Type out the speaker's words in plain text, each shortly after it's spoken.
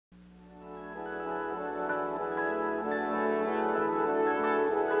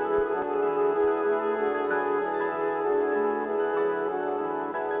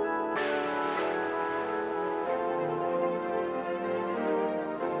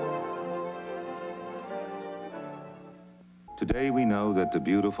Today we know that the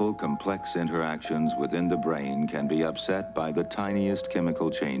beautiful, complex interactions within the brain can be upset by the tiniest chemical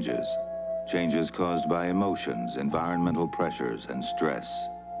changes. Changes caused by emotions, environmental pressures, and stress.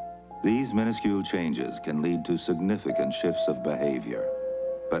 These minuscule changes can lead to significant shifts of behavior.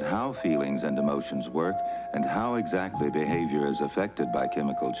 But how feelings and emotions work and how exactly behavior is affected by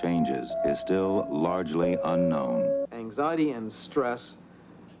chemical changes is still largely unknown. Anxiety and stress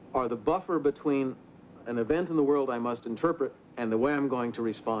are the buffer between an event in the world I must interpret and the way I'm going to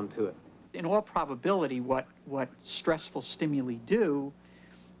respond to it. In all probability, what stressful stimuli do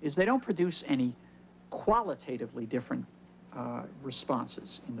is they don't produce any qualitatively different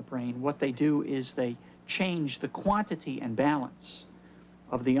responses in the brain. What they do is they change the quantity and balance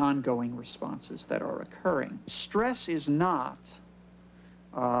of the ongoing responses that are occurring. Stress is not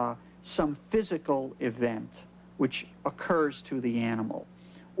some physical event which occurs to the animal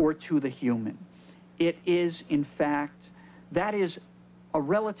or to the human. It is, in fact, that is a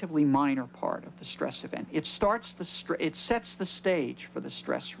relatively minor part of the stress event. It sets the stage for the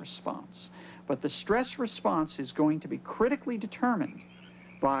stress response. But the stress response is going to be critically determined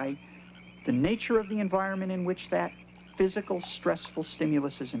by the nature of the environment in which that physical stressful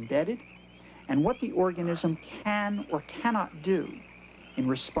stimulus is embedded and what the organism can or cannot do in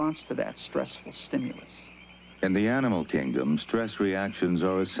response to that stressful stimulus. In the animal kingdom, stress reactions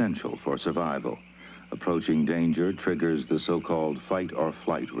are essential for survival. Approaching danger triggers the so-called fight or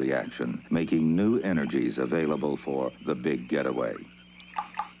flight reaction, making new energies available for the big getaway.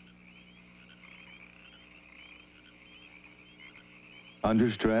 Under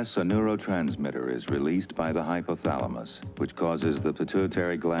stress, a neurotransmitter is released by the hypothalamus, which causes the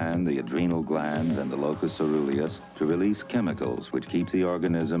pituitary gland, the adrenal glands, and the locus coeruleus to release chemicals which keep the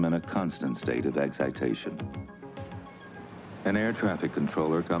organism in a constant state of excitation. An air traffic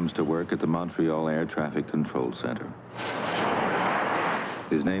controller comes to work at the Montreal Air Traffic Control Center.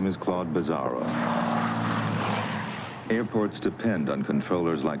 His name is Claude Bizarro. Airports depend on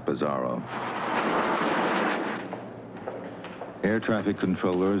controllers like Bizarro. Air traffic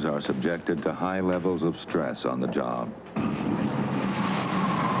controllers are subjected to high levels of stress on the job.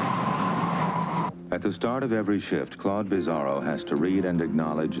 At the start of every shift, Claude Bizarro has to read and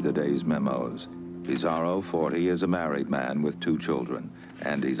acknowledge the day's memos. Bizarro, 40, is a married man with 2 children,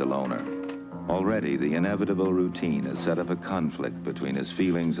 and he's a loner. Already, the inevitable routine has set up a conflict between his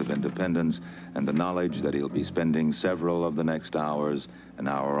feelings of independence and the knowledge that he'll be spending several of the next hours, an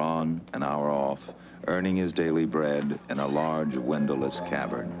hour on, an hour off, earning his daily bread in a large, windowless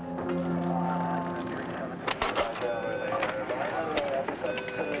cavern.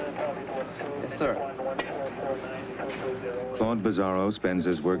 Yes, sir. Claude Bizarro spends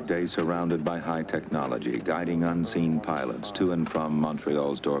his workday surrounded by high technology, guiding unseen pilots to and from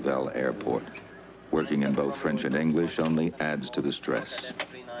Montreal's Dorval Airport. Working in both French and English only adds to the stress.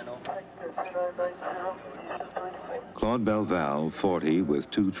 Claude Belval, 40, with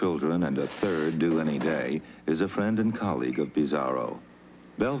 2 children and a 3rd due any day, is a friend and colleague of Bizarro.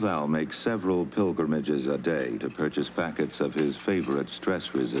 Belval makes several pilgrimages a day to purchase packets of his favorite stress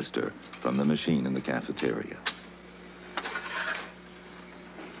resistor from the machine in the cafeteria.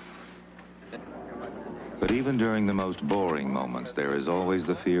 But even during the most boring moments, there is always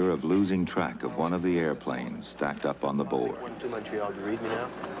the fear of losing track of one of the airplanes stacked up on the board.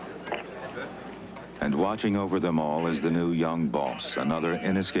 And watching over them all is the new young boss, another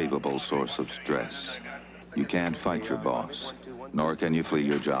inescapable source of stress. You can't fight your boss, nor can you flee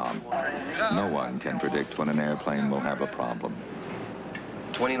your job. No one can predict when an airplane will have a problem.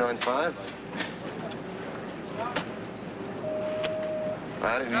 29.5.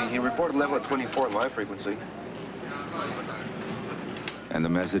 He reported level at 24 at my frequency. And the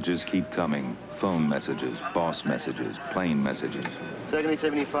messages keep coming. Phone messages, boss messages, plane messages. Second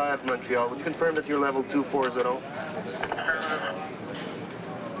 75, Montreal. Would you confirm that you're level 240?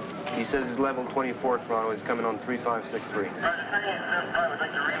 He says he's level 24 at Toronto. He's coming on 3563.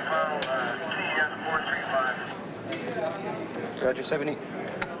 Roger, 70.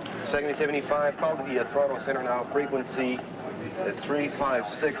 Second 75, call to the Toronto Center now. Frequency at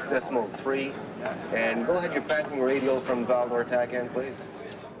 356.3. And go ahead, you're passing radial from Val-d'Or TACAN, please.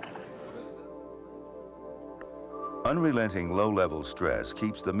 Unrelenting low-level stress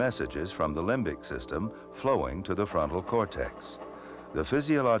keeps the messages from the limbic system flowing to the frontal cortex. The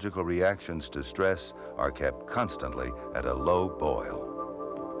physiological reactions to stress are kept constantly at a low boil.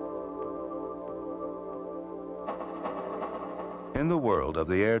 In the world of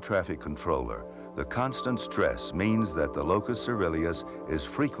the air traffic controller, the constant stress means that the locus coeruleus is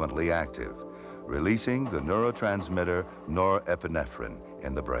frequently active, releasing the neurotransmitter norepinephrine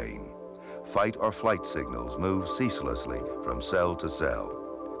in the brain. fight or flight signals move ceaselessly from cell to cell.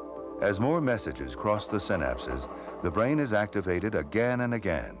 As more messages cross the synapses, the brain is activated again and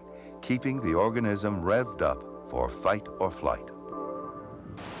again, keeping the organism revved up for fight or flight.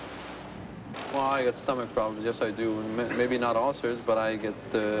 Well, I get stomach problems, yes I do. Maybe not ulcers, but I get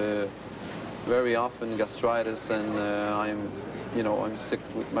very often gastritis, and I'm sick.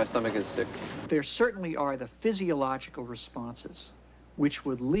 My stomach is sick. There certainly are the physiological responses which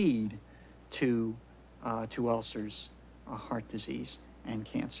would lead to ulcers, heart disease, and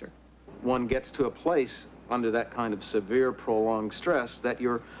cancer. One gets to a place under that kind of severe, prolonged stress that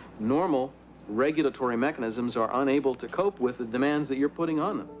your normal regulatory mechanisms are unable to cope with the demands that you're putting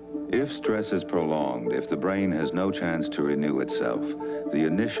on them. If stress is prolonged, if the brain has no chance to renew itself, the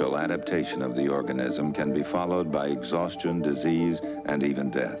initial adaptation of the organism can be followed by exhaustion, disease, and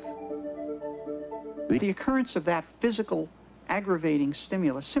even death. The occurrence of that physical aggravating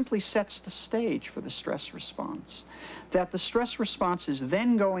stimulus simply sets the stage for the stress response. That the stress response is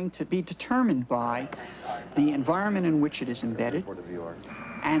then going to be determined by the environment in which it is embedded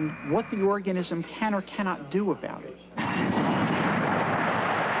and what the organism can or cannot do about it.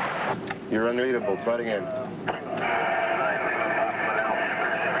 You're unreadable. Try it again.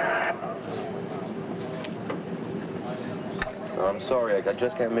 I'm sorry, I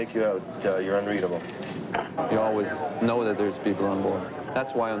just can't make you out. You're unreadable. You always know that there's people on board.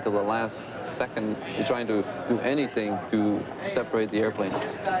 That's why until the last second, you're trying to do anything to separate the airplanes.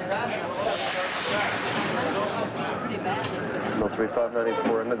 No,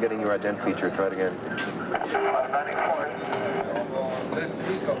 3594, I'm not getting your ident feature. Try it again.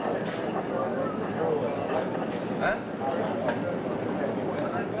 594. Hein?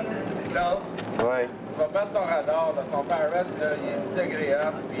 Là, Ouais. tu vas mettre ton radar dans ton parrot, là, il est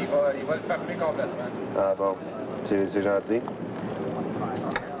désagréable, puis il va le fermer complètement. Ah bon, c'est gentil.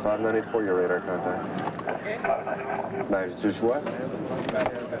 5984, your radar contact. Ben, j'ai-tu le choix?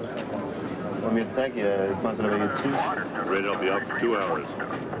 Combien de temps qu'il pense à travailler dessus? Radar will be out for 2 hours.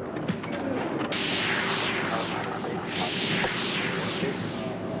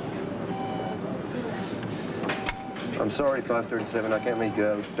 I'm sorry, 537, I can't make you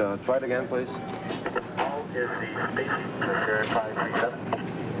out. Try it again, please. All is the spacing, Sir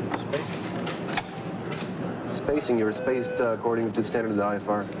 537. Spacing, you're spaced according to standard of the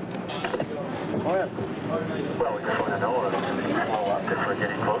IFR. Well, we just want to know if we're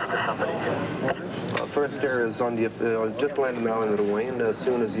getting close to somebody. First air is on the, just landed now into the wing. As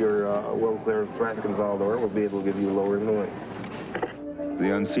soon as you're well clear of traffic in Val-d'Or, we'll be able to give you lower in the wing.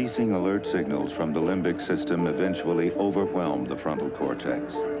 The unceasing alert signals from the limbic system eventually overwhelm the frontal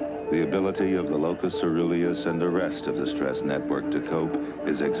cortex. The ability of the locus ceruleus and the rest of the stress network to cope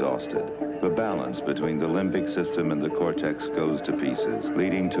is exhausted. The balance between the limbic system and the cortex goes to pieces,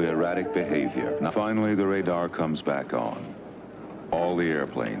 leading to erratic behavior. Now, finally, the radar comes back on. All the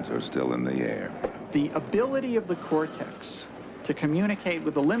airplanes are still in the air. The ability of the cortex to communicate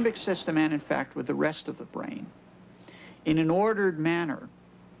with the limbic system and, in fact, with the rest of the brain in an ordered manner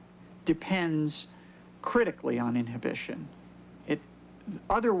depends critically on inhibition.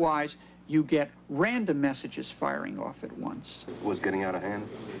 Otherwise, you get random messages firing off at once. It was getting out of hand.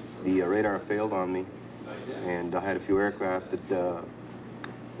 The radar failed on me, and I had a few aircraft that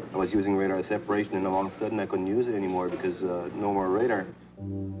I was using radar separation, and all of a sudden I couldn't use it anymore because no more radar.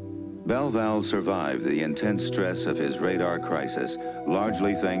 Bell Val survived the intense stress of his radar crisis,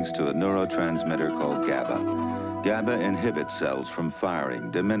 largely thanks to a neurotransmitter called GABA. GABA inhibits cells from firing,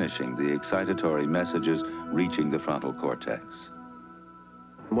 diminishing the excitatory messages reaching the frontal cortex.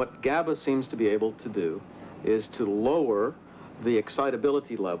 What GABA seems to be able to do is to lower the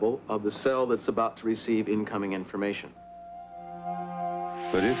excitability level of the cell that's about to receive incoming information.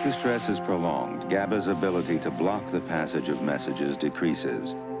 But if the stress is prolonged, GABA's ability to block the passage of messages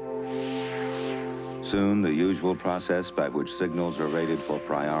decreases. Soon, the usual process by which signals are rated for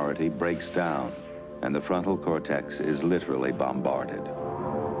priority breaks down, and the frontal cortex is literally bombarded.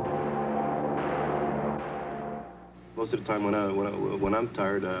 Most of the time when I'm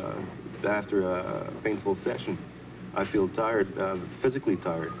tired, it's after a painful session. I feel tired, physically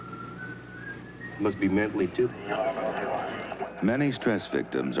tired. Must be mentally too. Many stress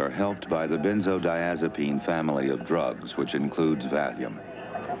victims are helped by the benzodiazepine family of drugs, which includes Valium.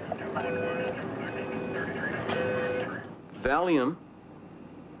 Valium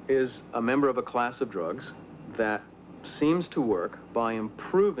is a member of a class of drugs that seems to work by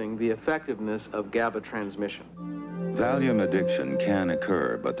improving the effectiveness of GABA transmission. Valium addiction can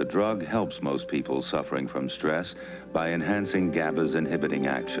occur, but the drug helps most people suffering from stress by enhancing GABA's inhibiting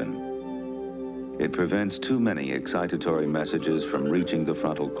action. It prevents too many excitatory messages from reaching the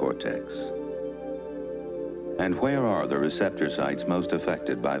frontal cortex. And where are the receptor sites most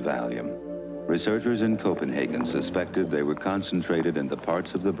affected by Valium? Researchers in Copenhagen suspected they were concentrated in the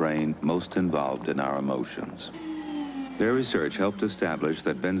parts of the brain most involved in our emotions. Their research helped establish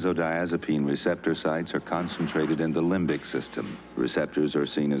that benzodiazepine receptor sites are concentrated in the limbic system. Receptors are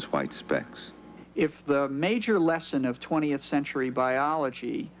seen as white specks. If the major lesson of 20th century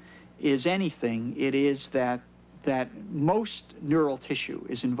biology is anything, it is that most neural tissue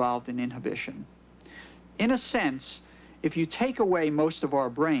is involved in inhibition. In a sense, if you take away most of our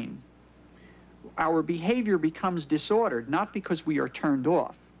brain, our behavior becomes disordered, not because we are turned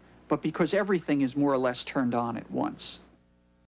off, but because everything is more or less turned on at once.